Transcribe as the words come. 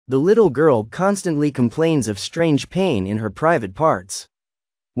The little girl constantly complains of strange pain in her private parts.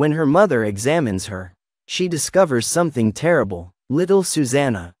 When her mother examines her, she discovers something terrible. Little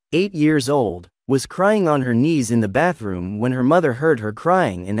Susanna, 8 years old, was crying on her knees in the bathroom when her mother heard her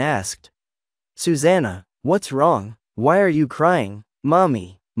crying and asked, "Susanna, what's wrong? Why are you crying?"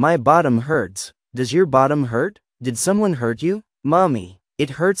 "Mommy, my bottom hurts." "Does your bottom hurt? Did someone hurt you?" "Mommy,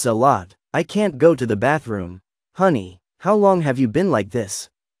 it hurts a lot. I can't go to the bathroom." "Honey, how long have you been like this?"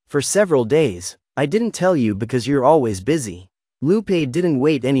 "For several days. I didn't tell you because you're always busy." Lupe didn't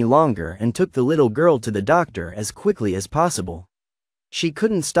wait any longer and took the little girl to the doctor as quickly as possible. She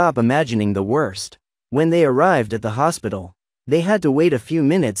couldn't stop imagining the worst. When they arrived at the hospital, they had to wait a few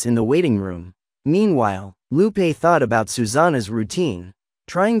minutes in the waiting room. Meanwhile, Lupe thought about Susanna's routine,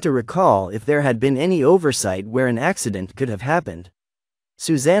 trying to recall if there had been any oversight where an accident could have happened.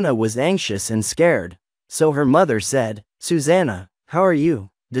 Susanna was anxious and scared, so her mother said, "Susanna, how are you?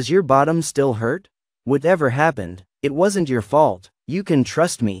 Does your bottom still hurt? Whatever happened, it wasn't your fault. You can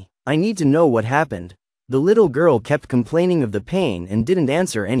trust me. I need to know what happened." The little girl kept complaining of the pain and didn't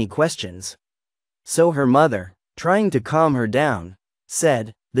answer any questions. So her mother, trying to calm her down,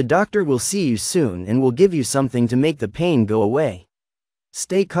 said, "The doctor will see you soon and will give you something to make the pain go away.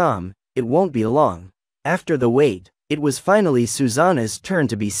 Stay calm, it won't be long." After the wait, it was finally Susanna's turn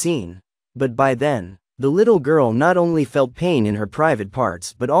to be seen. But by then, the little girl not only felt pain in her private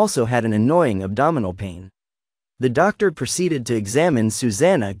parts but also had an annoying abdominal pain. The doctor proceeded to examine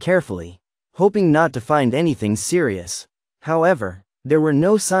Susanna carefully, hoping not to find anything serious. However, there were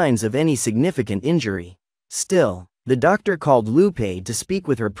no signs of any significant injury. Still, the doctor called Lupe to speak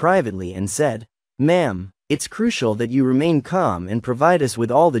with her privately and said, "Ma'am, it's crucial that you remain calm and provide us with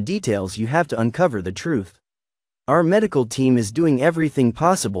all the details you have to uncover the truth. Our medical team is doing everything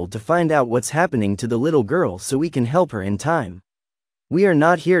possible to find out what's happening to the little girl so we can help her in time. We are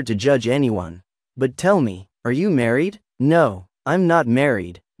not here to judge anyone. But tell me, are you married?" "No, I'm not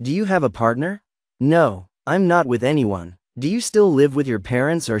married." "Do you have a partner?" "No, I'm not with anyone." "Do you still live with your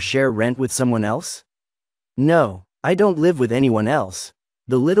parents or share rent with someone else?" "No, I don't live with anyone else.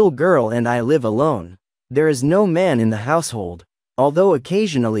 The little girl and I live alone. There is no man in the household, although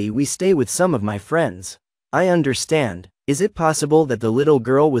occasionally we stay with some of my friends." "I understand. Is it possible that the little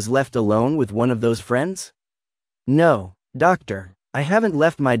girl was left alone with one of those friends?" "No, doctor, I haven't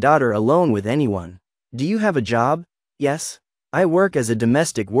left my daughter alone with anyone." "Do you have a job?" "Yes. I work as a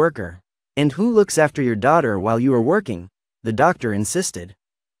domestic worker." "And who looks after your daughter while you are working?" the doctor insisted.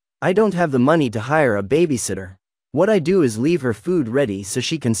 "I don't have the money to hire a babysitter. What I do is leave her food ready so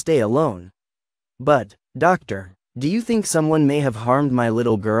she can stay alone." "But, doctor, do you think someone may have harmed my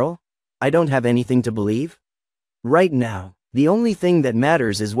little girl?" "I don't have anything to believe. Right now, the only thing that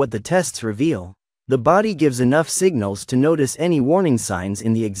matters is what the tests reveal. The body gives enough signals to notice any warning signs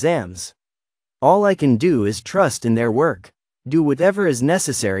in the exams. All I can do is trust in their work. Do whatever is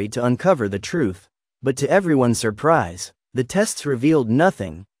necessary to uncover the truth." But to everyone's surprise, the tests revealed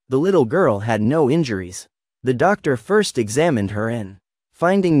nothing. The little girl had no injuries. The doctor first examined her and,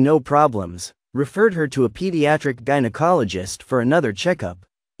 finding no problems, referred her to a pediatric gynecologist for another checkup.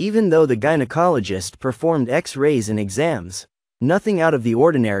 Even though the gynecologist performed X-rays and exams, nothing out of the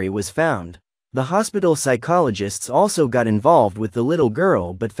ordinary was found. The hospital psychologists also got involved with the little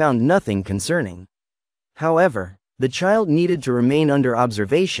girl but found nothing concerning. However, the child needed to remain under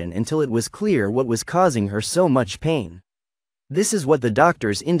observation until it was clear what was causing her so much pain. This is what the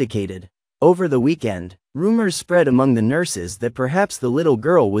doctors indicated. Over the weekend, rumors spread among the nurses that perhaps the little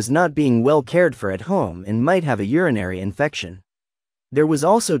girl was not being well cared for at home and might have a urinary infection. There was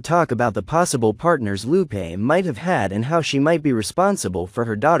also talk about the possible partners Lupe might have had and how she might be responsible for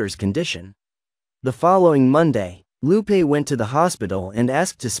her daughter's condition. The following Monday, Lupe went to the hospital and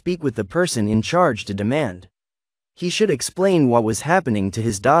asked to speak with the person in charge to demand he should explain what was happening to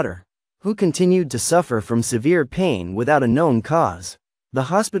his daughter, who continued to suffer from severe pain without a known cause. The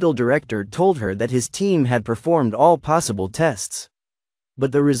hospital director told her that his team had performed all possible tests,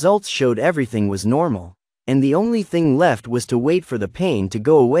 but the results showed everything was normal, and the only thing left was to wait for the pain to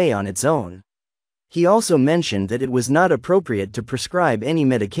go away on its own. He also mentioned that it was not appropriate to prescribe any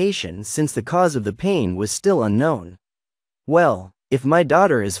medication since the cause of the pain was still unknown. "Well, if my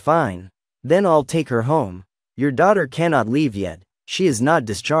daughter is fine, then I'll take her home." "Your daughter cannot leave yet. She is not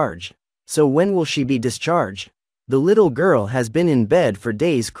discharged." "So when will she be discharged?" "The little girl has been in bed for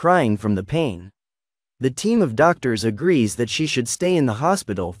days crying from the pain. The team of doctors agrees that she should stay in the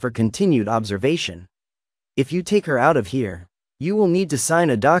hospital for continued observation. If you take her out of here, you will need to sign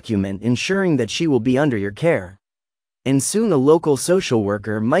a document ensuring that she will be under your care. And soon a local social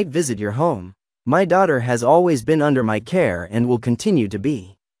worker might visit your home. My daughter has always been under my care and will continue to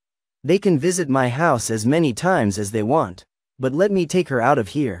be." They can visit my house as many times as they want. But let me take her out of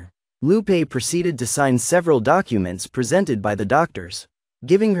here. Lupe proceeded to sign several documents presented by the doctors,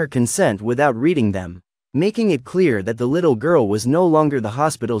 giving her consent without reading them, making it clear that the little girl was no longer the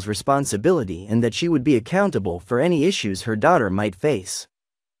hospital's responsibility and that she would be accountable for any issues her daughter might face.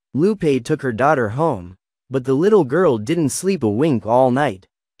 Lupe took her daughter home, but the little girl didn't sleep a wink all night.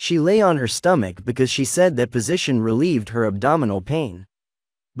 She lay on her stomach because she said that position relieved her abdominal pain.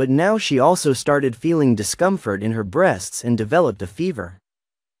 But now she also started feeling discomfort in her breasts and developed a fever.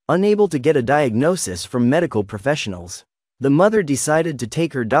 Unable to get a diagnosis from medical professionals, the mother decided to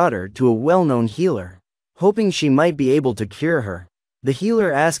take her daughter to a well-known healer, hoping she might be able to cure her. The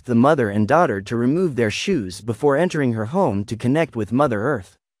healer asked the mother and daughter to remove their shoes before entering her home to connect with Mother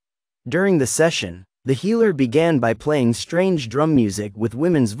Earth. During the session, the healer began by playing strange drum music with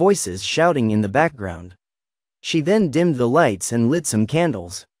women's voices shouting in the background. She then dimmed the lights and lit some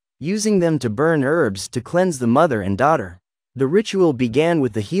candles, using them to burn herbs to cleanse the mother and daughter. The ritual began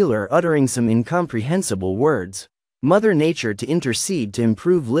with the healer uttering some incomprehensible words, Mother Nature to intercede to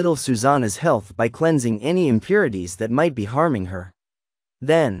improve little Susanna's health by cleansing any impurities that might be harming her.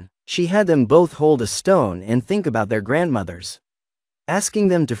 Then, she had them both hold a stone and think about their grandmothers, asking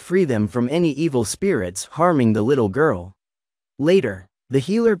them to free them from any evil spirits harming the little girl. Later, the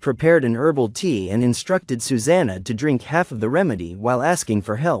healer prepared an herbal tea and instructed Susanna to drink half of the remedy while asking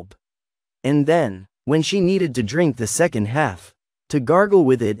for help. And then, when she needed to drink the second half, to gargle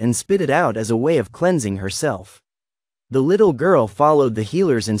with it and spit it out as a way of cleansing herself. The little girl followed the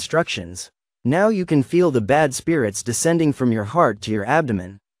healer's instructions. Now you can feel the bad spirits descending from your heart to your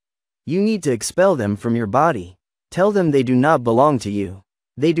abdomen. You need to expel them from your body. Tell them they do not belong to you.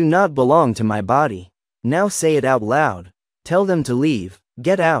 They do not belong to my body. Now say it out loud. Tell them to leave.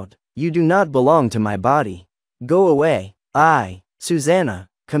 Get out. You do not belong to my body. Go away. I, Susanna,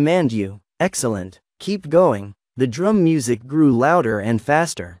 command you. Excellent. Keep going. The drum music grew louder and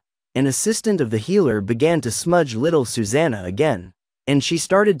faster. An assistant of the healer began to smudge little Susanna again, and she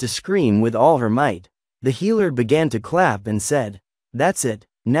started to scream with all her might. The healer began to clap and said, "That's it.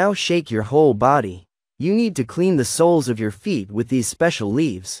 Now shake your whole body. You need to clean the soles of your feet with these special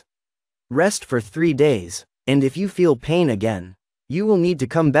leaves. Rest for 3 days, and if you feel pain again, you will need to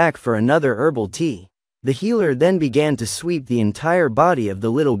come back for another herbal tea." The healer then began to sweep the entire body of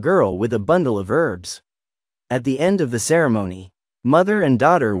the little girl with a bundle of herbs. At the end of the ceremony, mother and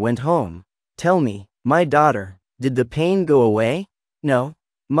daughter went home. "Tell me, my daughter, did the pain go away?" "No,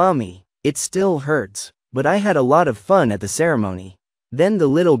 mommy, it still hurts, but I had a lot of fun at the ceremony." Then the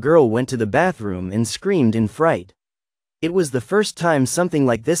little girl went to the bathroom and screamed in fright. It was the first time something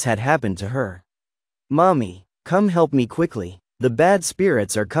like this had happened to her. "Mommy, come help me quickly. The bad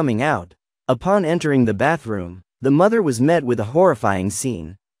spirits are coming out." Upon entering the bathroom, the mother was met with a horrifying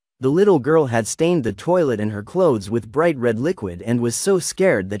scene. The little girl had stained the toilet and her clothes with bright red liquid and was so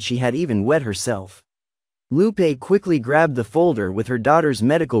scared that she had even wet herself. Lupe quickly grabbed the folder with her daughter's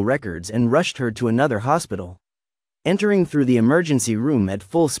medical records and rushed her to another hospital. Entering through the emergency room at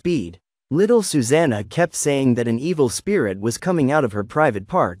full speed, little Susanna kept saying that an evil spirit was coming out of her private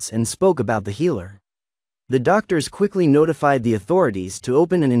parts and spoke about the healer. The doctors quickly notified the authorities to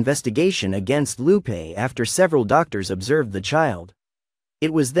open an investigation against Lupe after several doctors observed the child.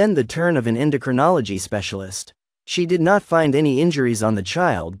 It was then the turn of an endocrinology specialist. She did not find any injuries on the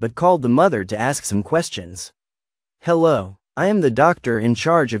child but called the mother to ask some questions. "Hello, I am the doctor in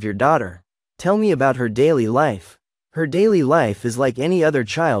charge of your daughter. Tell me about her daily life." "Her daily life is like any other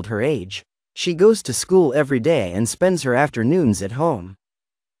child her age. She goes to school every day and spends her afternoons at home.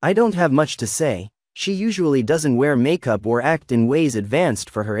 I don't have much to say. She usually doesn't wear makeup or act in ways advanced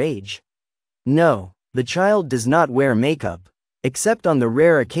for her age." "No, the child does not wear makeup, except on the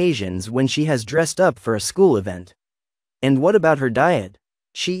rare occasions when she has dressed up for a school event." "And what about her diet?"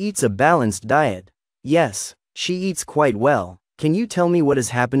 "She eats a balanced diet." "Yes, she eats quite well. Can you tell me what is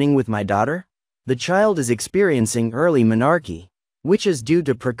happening with my daughter?" "The child is experiencing early menarche, which is due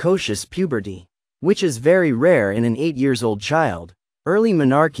to precocious puberty, which is very rare in an 8-year-old child." Early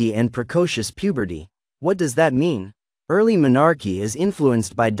menarche and precocious puberty. What does that mean? Early menarche is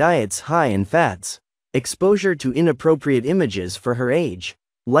influenced by diets high in fats, exposure to inappropriate images for her age,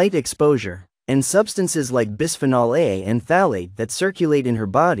 light exposure, and substances like bisphenol A and phthalate that circulate in her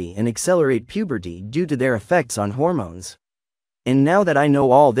body and accelerate puberty due to their effects on hormones. And now that I know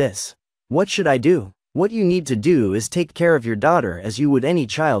all this, what should I do? What you need to do is take care of your daughter as you would any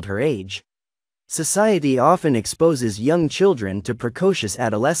child her age. Society often exposes young children to precocious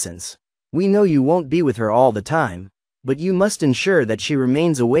adolescence. We know you won't be with her all the time, but you must ensure that she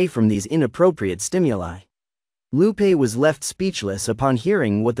remains away from these inappropriate stimuli. Lupe was left speechless upon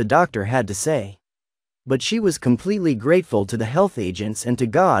hearing what the doctor had to say. But she was completely grateful to the health agents and to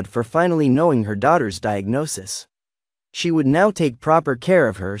God for finally knowing her daughter's diagnosis. She would now take proper care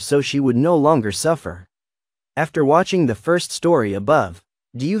of her so she would no longer suffer. After watching the first story above,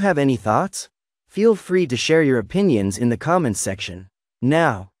 do you have any thoughts? Feel free to share your opinions in the comments section.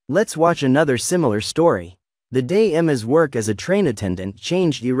 Now, let's watch another similar story. The day Emma's work as a train attendant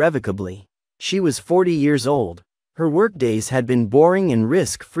changed irrevocably. She was 40 years old. Her workdays had been boring and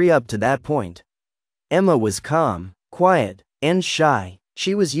risk-free up to that point. Emma was calm, quiet, and shy.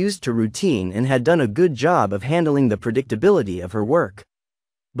 She was used to routine and had done a good job of handling the predictability of her work.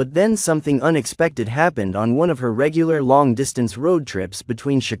 But then something unexpected happened on one of her regular long-distance road trips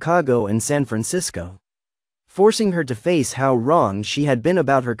between Chicago and San Francisco, forcing her to face how wrong she had been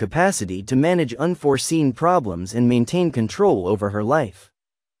about her capacity to manage unforeseen problems and maintain control over her life.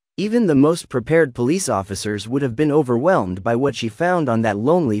 Even the most prepared police officers would have been overwhelmed by what she found on that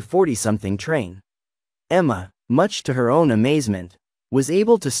lonely 40-something train. Emma, much to her own amazement, was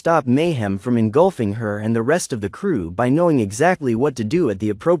able to stop mayhem from engulfing her and the rest of the crew by knowing exactly what to do at the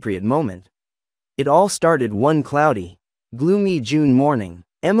appropriate moment. It all started one cloudy, gloomy June morning.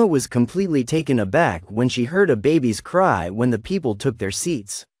 Emma was completely taken aback when she heard a baby's cry when the people took their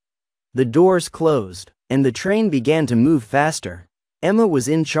seats. The doors closed, and the train began to move faster. Emma was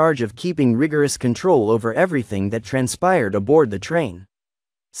in charge of keeping rigorous control over everything that transpired aboard the train,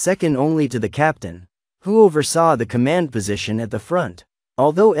 second only to the captain, who oversaw the command position at the front.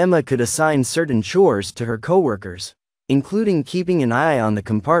 Although Emma could assign certain chores to her coworkers, including keeping an eye on the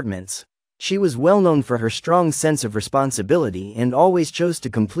compartments, she was well known for her strong sense of responsibility and always chose to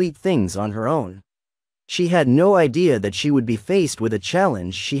complete things on her own. She had no idea that she would be faced with a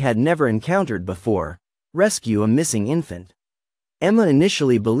challenge she had never encountered before: rescue a missing infant. Emma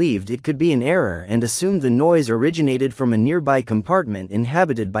initially believed it could be an error and assumed the noise originated from a nearby compartment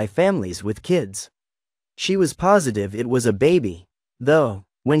inhabited by families with kids. She was positive it was a baby, though,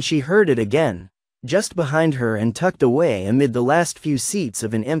 when she heard it again, just behind her and tucked away amid the last few seats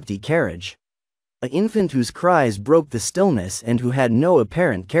of an empty carriage. An infant whose cries broke the stillness and who had no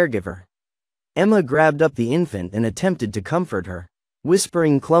apparent caregiver. Emma grabbed up the infant and attempted to comfort her,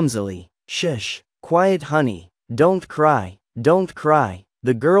 whispering clumsily, "Shush, quiet honey, don't cry, don't cry."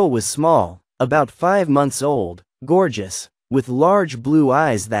 The girl was small, about 5 months old, gorgeous, with large blue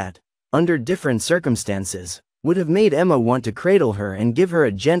eyes that, under different circumstances, would have made Emma want to cradle her and give her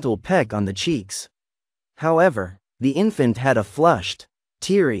a gentle peck on the cheeks. However, the infant had a flushed,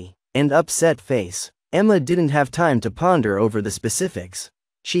 teary, and upset face. Emma didn't have time to ponder over the specifics.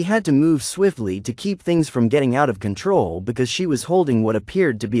 She had to move swiftly to keep things from getting out of control because she was holding what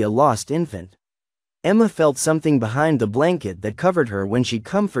appeared to be a lost infant. Emma felt something behind the blanket that covered her when she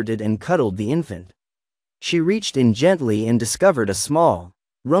comforted and cuddled the infant. She reached in gently and discovered a small,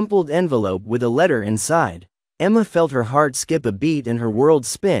 rumpled envelope with a letter inside. Emma felt her heart skip a beat and her world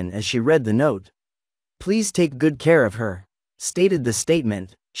spin as she read the note. "Please take good care of her," stated the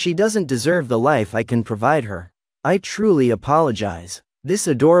statement. "She doesn't deserve the life I can provide her. I truly apologize. This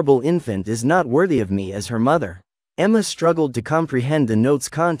adorable infant is not worthy of me as her mother." Emma struggled to comprehend the note's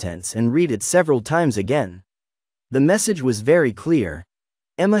contents and read it several times again. The message was very clear.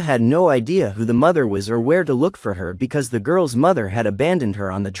 Emma had no idea who the mother was or where to look for her because the girl's mother had abandoned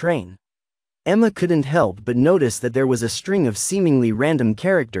her on the train. Emma couldn't help but notice that there was a string of seemingly random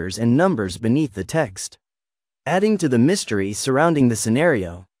characters and numbers beneath the text. Adding to the mystery surrounding the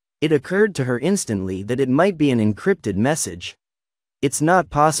scenario, it occurred to her instantly that it might be an encrypted message. "It's not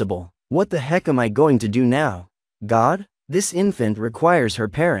possible. What the heck am I going to do now? God? This infant requires her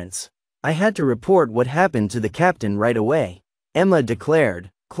parents. I had to report what happened to the captain right away," Emma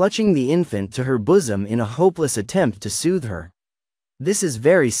declared, clutching the infant to her bosom in a hopeless attempt to soothe her. "This is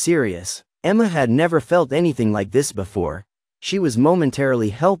very serious." Emma had never felt anything like this before. She was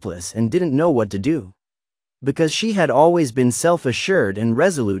momentarily helpless and didn't know what to do. Because she had always been self-assured and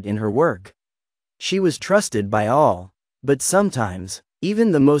resolute in her work. She was trusted by all. But sometimes,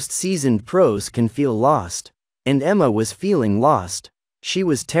 even the most seasoned pros can feel lost. And Emma was feeling lost. She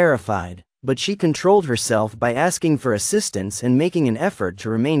was terrified, but she controlled herself by asking for assistance and making an effort to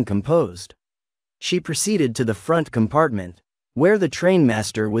remain composed. She proceeded to the front compartment, where the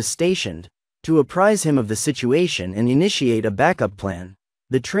trainmaster was stationed, to apprise him of the situation and initiate a backup plan.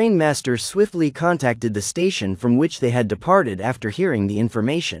 The trainmaster swiftly contacted the station from which they had departed after hearing the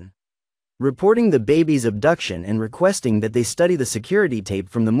information, reporting the baby's abduction and requesting that they study the security tape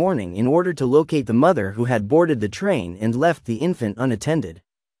from the morning in order to locate the mother who had boarded the train and left the infant unattended.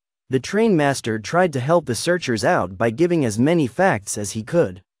 The trainmaster tried to help the searchers out by giving as many facts as he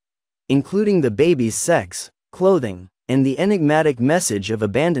could, including the baby's sex, clothing, and the enigmatic message of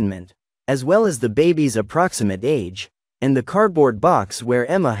abandonment, as well as the baby's approximate age, and the cardboard box where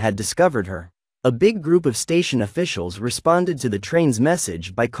Emma had discovered her. A big group of station officials responded to the train's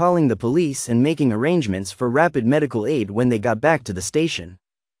message by calling the police and making arrangements for rapid medical aid when they got back to the station.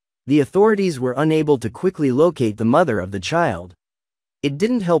 The authorities were unable to quickly locate the mother of the child. It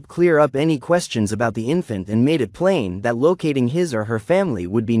didn't help clear up any questions about the infant and made it plain that locating his or her family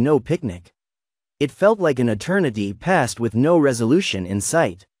would be no picnic. It felt like an eternity passed with no resolution in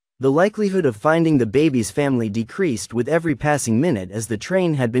sight. The likelihood of finding the baby's family decreased with every passing minute as the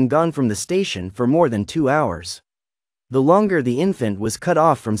train had been gone from the station for more than 2 hours. The longer the infant was cut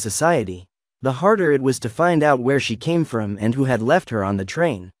off from society, the harder it was to find out where she came from and who had left her on the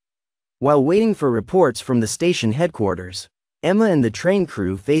train. While waiting for reports from the station headquarters, Emma and the train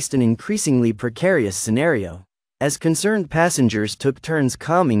crew faced an increasingly precarious scenario. As concerned passengers took turns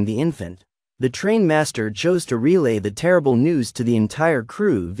calming the infant, the train master chose to relay the terrible news to the entire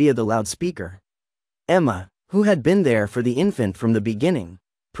crew via the loudspeaker. Emma, who had been there for the infant from the beginning,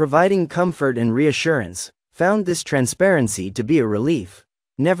 providing comfort and reassurance, found this transparency to be a relief.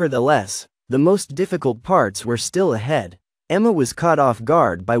 Nevertheless, the most difficult parts were still ahead. Emma was caught off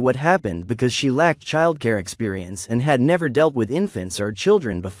guard by what happened because she lacked childcare experience and had never dealt with infants or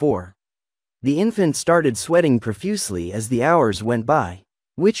children before. The infant started sweating profusely as the hours went by,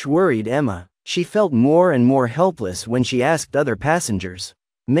 which worried Emma. She felt more and more helpless when she asked other passengers,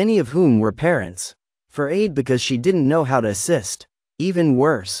 many of whom were parents, for aid because she didn't know how to assist. Even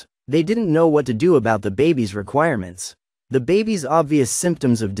worse, they didn't know what to do about the baby's requirements. The baby's obvious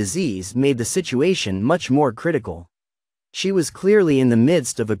symptoms of disease made the situation much more critical. She was clearly in the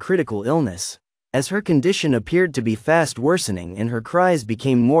midst of a critical illness, as her condition appeared to be fast worsening and her cries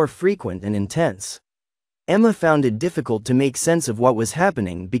became more frequent and intense. Emma found it difficult to make sense of what was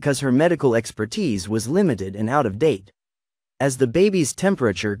happening because her medical expertise was limited and out of date. As the baby's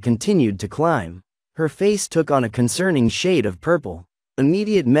temperature continued to climb, her face took on a concerning shade of purple.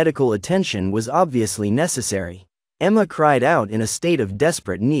 Immediate medical attention was obviously necessary. Emma cried out in a state of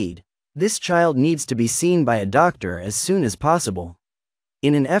desperate need. This child needs to be seen by a doctor as soon as possible.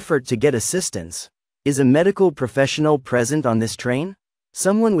 In an effort to get assistance, is a medical professional present on this train?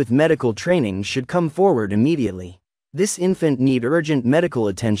 Someone with medical training should come forward immediately. This infant needs urgent medical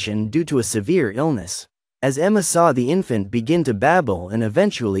attention due to a severe illness. As Emma saw the infant begin to babble and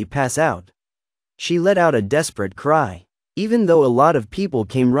eventually pass out, she let out a desperate cry. Even though a lot of people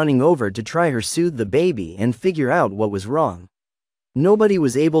came running over to try to soothe the baby and figure out what was wrong, nobody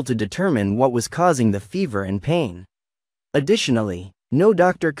was able to determine what was causing the fever and pain. Additionally, no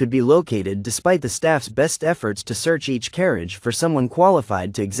doctor could be located despite the staff's best efforts to search each carriage for someone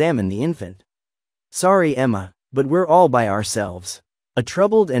qualified to examine the infant. "Sorry, Emma, but we're all by ourselves." A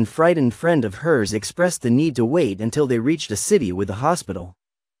troubled and frightened friend of hers expressed the need to wait until they reached a city with a hospital,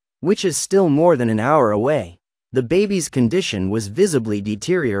 which is still more than an hour away. The baby's condition was visibly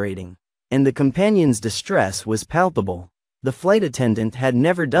deteriorating, and the companion's distress was palpable. The flight attendant had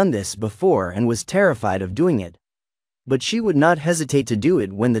never done this before and was terrified of doing it. But she would not hesitate to do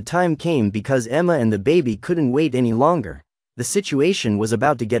it when the time came because Emma and the baby couldn't wait any longer. The situation was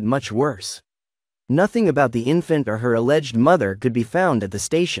about to get much worse. Nothing about the infant or her alleged mother could be found at the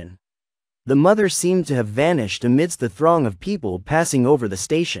station. The mother seemed to have vanished amidst the throng of people passing over the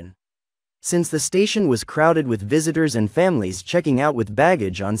station. Since the station was crowded with visitors and families checking out with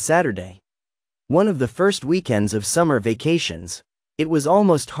baggage on Saturday, one of the first weekends of summer vacations, it was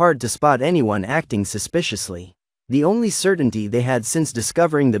almost hard to spot anyone acting suspiciously. The only certainty they had since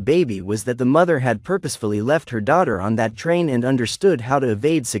discovering the baby was that the mother had purposefully left her daughter on that train and understood how to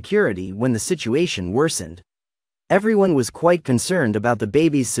evade security when the situation worsened. Everyone was quite concerned about the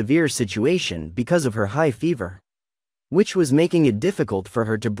baby's severe situation because of her high fever, which was making it difficult for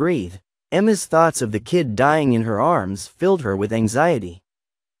her to breathe. Emma's thoughts of the kid dying in her arms filled her with anxiety,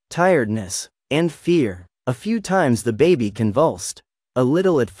 tiredness, and fear. A few times the baby convulsed, a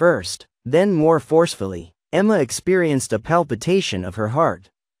little at first, then more forcefully. Emma experienced a palpitation of her heart.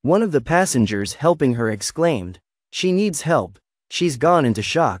 One of the passengers helping her exclaimed, "She needs help. She's gone into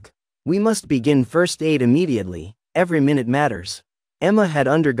shock. We must begin first aid immediately. Every minute matters." Emma had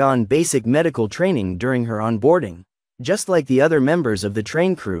undergone basic medical training during her onboarding. Just like the other members of the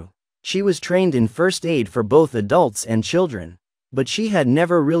train crew, she was trained in first aid for both adults and children. But she had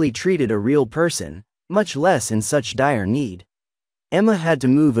never really treated a real person, much less in such dire need. Emma had to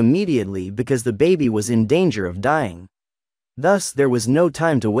move immediately because the baby was in danger of dying. Thus there was no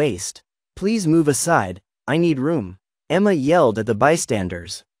time to waste. "Please move aside, I need room," Emma yelled at the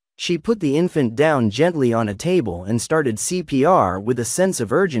bystanders. She put the infant down gently on a table and started CPR with a sense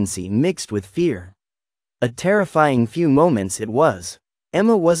of urgency mixed with fear. A terrifying few moments it was.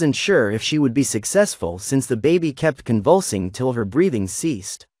 Emma wasn't sure if she would be successful since the baby kept convulsing till her breathing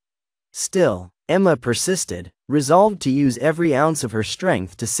ceased. Still, Emma persisted, resolved to use every ounce of her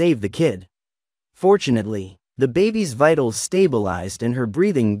strength to save the kid. Fortunately, the baby's vitals stabilized and her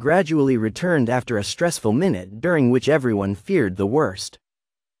breathing gradually returned after a stressful minute during which everyone feared the worst.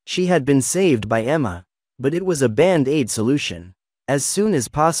 She had been saved by Emma, but it was a band-aid solution. As soon as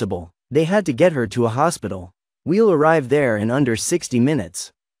possible, they had to get her to a hospital. "We'll arrive there in under 60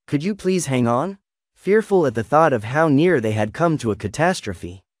 minutes. Could you please hang on?" Fearful at the thought of how near they had come to a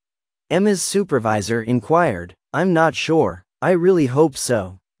catastrophe, Emma's supervisor inquired. "I'm not sure. I really hope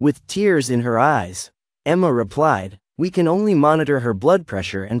so." With tears in her eyes, Emma replied, "We can only monitor her blood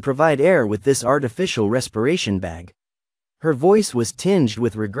pressure and provide air with this artificial respiration bag." Her voice was tinged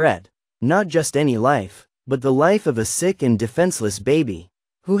with regret. Not just any life, but the life of a sick and defenseless baby,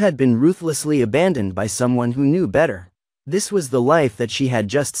 who had been ruthlessly abandoned by someone who knew better. This was the life that she had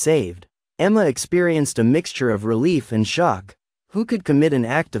just saved. Emma experienced a mixture of relief and shock. Who could commit an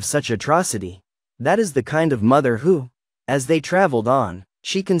act of such atrocity? That is the kind of mother who, as they traveled on,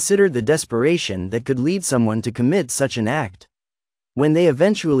 she considered the desperation that could lead someone to commit such an act. When they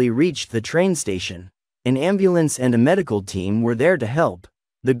eventually reached the train station, an ambulance and a medical team were there to help.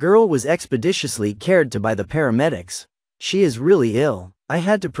 The girl was expeditiously cared to by the paramedics. "She is really ill. I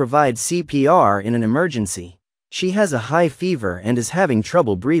had to provide CPR in an emergency. She has a high fever and is having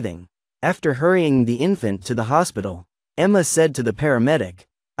trouble breathing." After hurrying the infant to the hospital, Emma said to the paramedic,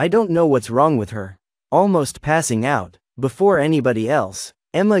 "I don't know what's wrong with her." Almost passing out, before anybody else,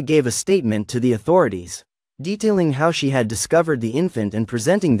 Emma gave a statement to the authorities, detailing how she had discovered the infant and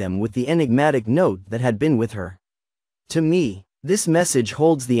presenting them with the enigmatic note that had been with her. "To me, this message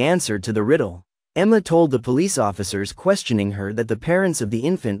holds the answer to the riddle," Emma told the police officers questioning her that the parents of the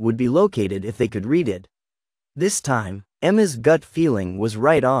infant would be located if they could read it. This time, Emma's gut feeling was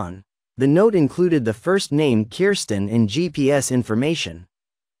right on. The note included the first name Kirsten and GPS information.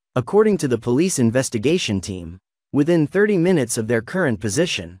 According to the police investigation team, within 30 minutes of their current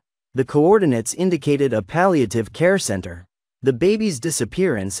position, the coordinates indicated a palliative care center. The baby's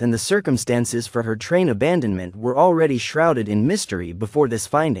disappearance and the circumstances for her train abandonment were already shrouded in mystery before this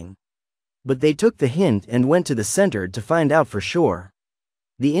finding. But they took the hint and went to the center to find out for sure.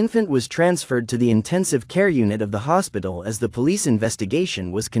 The infant was transferred to the intensive care unit of the hospital as the police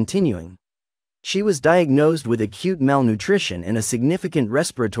investigation was continuing. She was diagnosed with acute malnutrition and a significant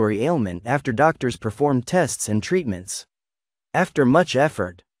respiratory ailment after doctors performed tests and treatments. After much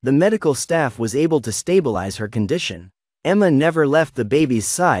effort, the medical staff was able to stabilize her condition. Emma never left the baby's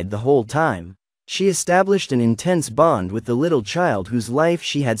side the whole time. She established an intense bond with the little child whose life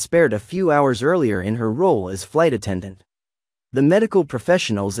she had spared a few hours earlier in her role as flight attendant. The medical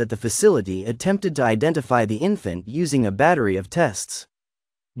professionals at the facility attempted to identify the infant using a battery of tests.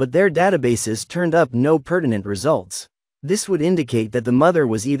 But their databases turned up no pertinent results. This would indicate that the mother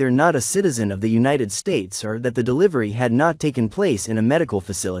was either not a citizen of the United States or that the delivery had not taken place in a medical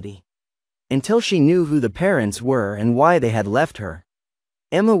facility. Until she knew who the parents were and why they had left her,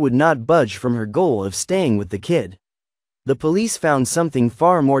 Emma would not budge from her goal of staying with the kid. The police found something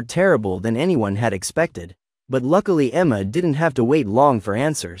far more terrible than anyone had expected. But luckily Emma didn't have to wait long for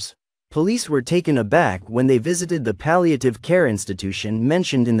answers. Police were taken aback when they visited the palliative care institution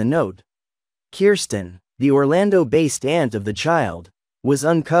mentioned in the note. Kirsten, the Orlando-based aunt of the child, was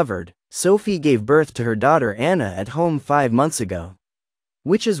uncovered. Sophie gave birth to her daughter Anna at home 5 months ago.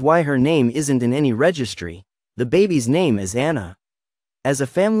 Which is why her name isn't in any registry. The baby's name is Anna. As a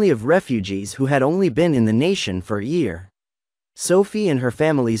family of refugees who had only been in the nation for a year, Sophie and her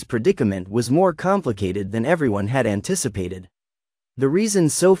family's predicament was more complicated than everyone had anticipated. The reason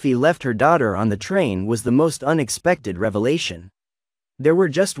Sophie left her daughter on the train was the most unexpected revelation. There were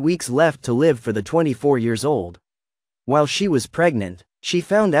just weeks left to live for the 24 years old. While she was pregnant, she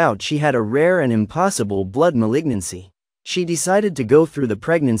found out she had a rare and impossible blood malignancy. She decided to go through the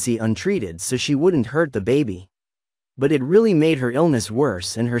pregnancy untreated so she wouldn't hurt the baby. But it really made her illness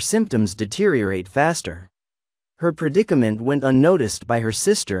worse and her symptoms deteriorate faster. Her predicament went unnoticed by her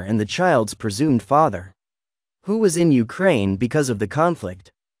sister and the child's presumed father, who was in Ukraine because of the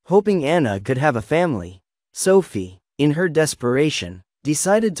conflict. Hoping Anna could have a family, Sophie, in her desperation,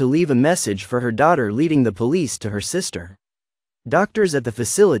 decided to leave a message for her daughter, leading the police to her sister. Doctors at the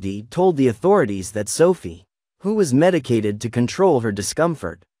facility told the authorities that Sophie, who was medicated to control her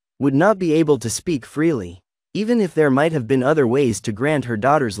discomfort, would not be able to speak freely, even if there might have been other ways to grant her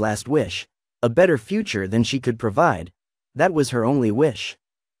daughter's last wish. A better future than she could provide. That was her only wish.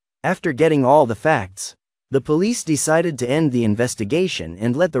 After getting all the facts, The police decided to end the investigation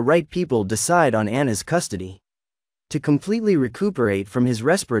and let the right people decide on Anna's custody. To completely recuperate from his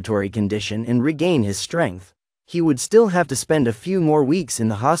respiratory condition and regain his strength, he would still have to spend a few more weeks in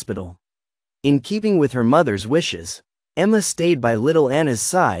the hospital. In keeping with her mother's wishes, Emma stayed by little Anna's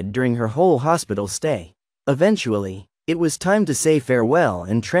side during her whole hospital stay. Eventually, it was time to say farewell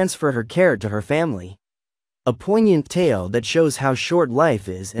and transfer her care to her family. A poignant tale that shows how short life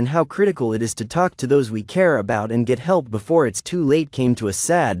is and how critical it is to talk to those we care about and get help before it's too late came to a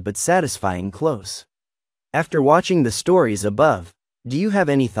sad but satisfying close. After watching the stories above, do you have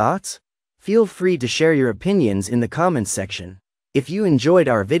any thoughts? Feel free to share your opinions in the comments section. If you enjoyed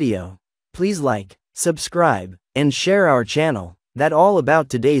our video, please like, subscribe, and share our channel. That's all about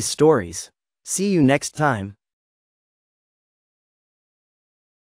today's stories. See you next time.